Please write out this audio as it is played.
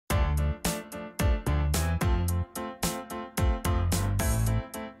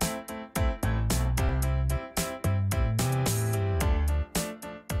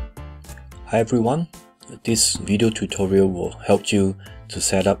Hi everyone, this video tutorial will help you to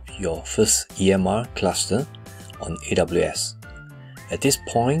set up your first EMR cluster on AWS. At this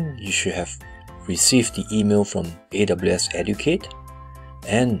point, you should have received the email from AWS Educate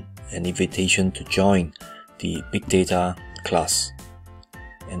and an invitation to join the Big Data class.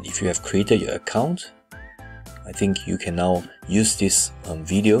 And if you have created your account, I think you can now use this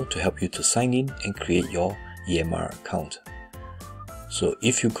video to help you to sign in and create your EMR account. So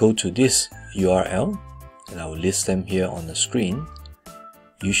if you go to this URL, and I will list them here on the screen,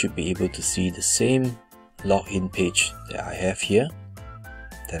 you should be able to see the same login page that I have here.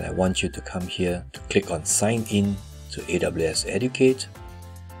 Then I want you to come here to click on sign in to AWS Educate,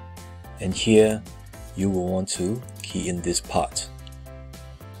 and here you will want to key in this part.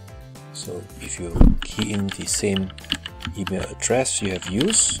 So if you key in the same email address you have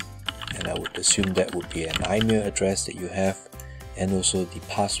used, and I would assume that would be an email address that you have, and also the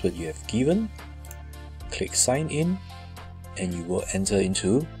password you have given, click sign in, and you will enter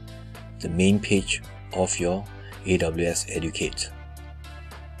into the main page of your AWS Educate.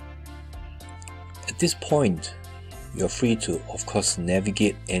 At this point, you're free to, of course,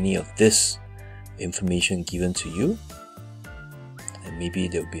 navigate any of this information given to you, and maybe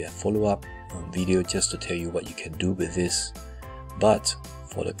there will be a follow-up video just to tell you what you can do with this. But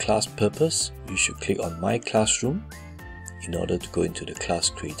for the class purpose, you should click on My Classroom in order to go into the class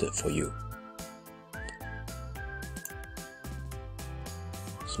created for you.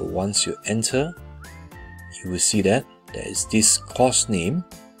 So once you enter, you will see that there is this course name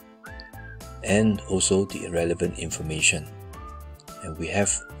and also the relevant information. And we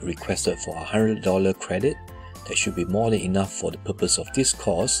have requested for $100 credit. That should be more than enough for the purpose of this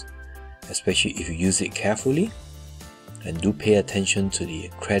course, especially if you use it carefully. And do pay attention to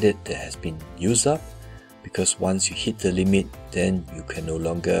the credit that has been used up, because once you hit the limit, then you can no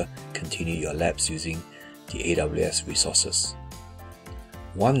longer continue your labs using the AWS resources.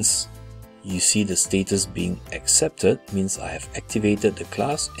 Once you see the status being accepted, means I have activated the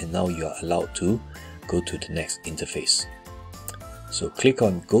class and now you are allowed to go to the next interface. So click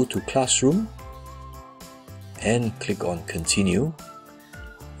on Go to Classroom and click on Continue.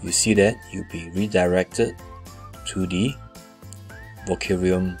 You see that you'll be redirected to the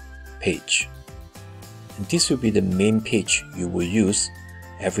Vocarium page. And this will be the main page you will use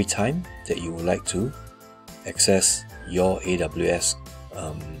every time that you would like to access your AWS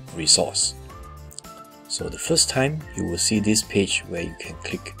resource. So the first time you will see this page where you can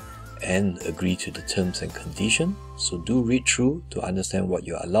click and agree to the terms and conditions. So do read through to understand what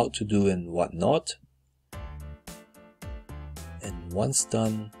you're allowed to do and what not. And once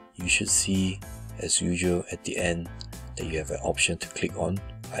done, you should see, as usual, at the end that you have an option to click on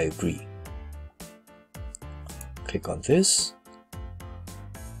I agree. Click on this,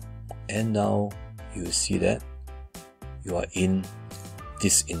 and now you will see that you are in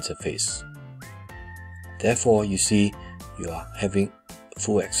this interface. Therefore, you see you are having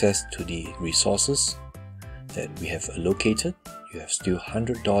full access to the resources that we have allocated. You have still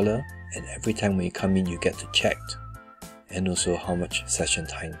 $100, and every time when you come in, you get to check, and also how much session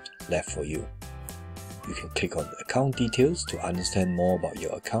time left for you. You can click on account details to understand more about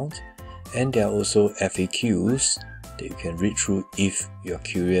your account, and there are also FAQs that you can read through if you're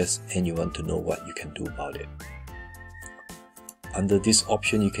curious and you want to know what you can do about it. Under this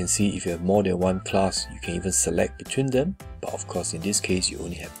option, you can see if you have more than one class, you can even select between them, but of course in this case you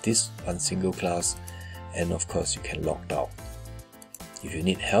only have this one single class, and of course you can log out. If you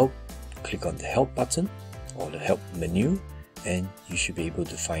need help, click on the help button or the help menu, and you should be able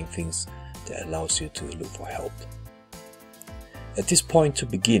to find things that allows you to look for help. At this point, to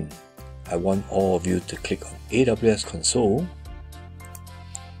begin, I want all of you to click on AWS Console,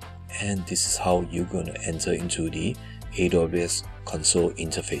 and this is how you're going to enter into the AWS Console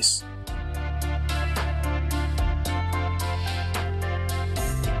interface.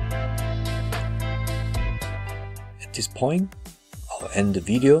 At this point, I'll end the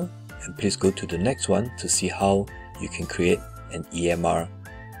video, and please go to the next one to see how you can create an EMR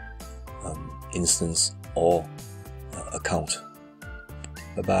instance or account.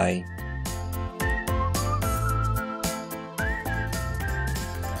 Bye bye.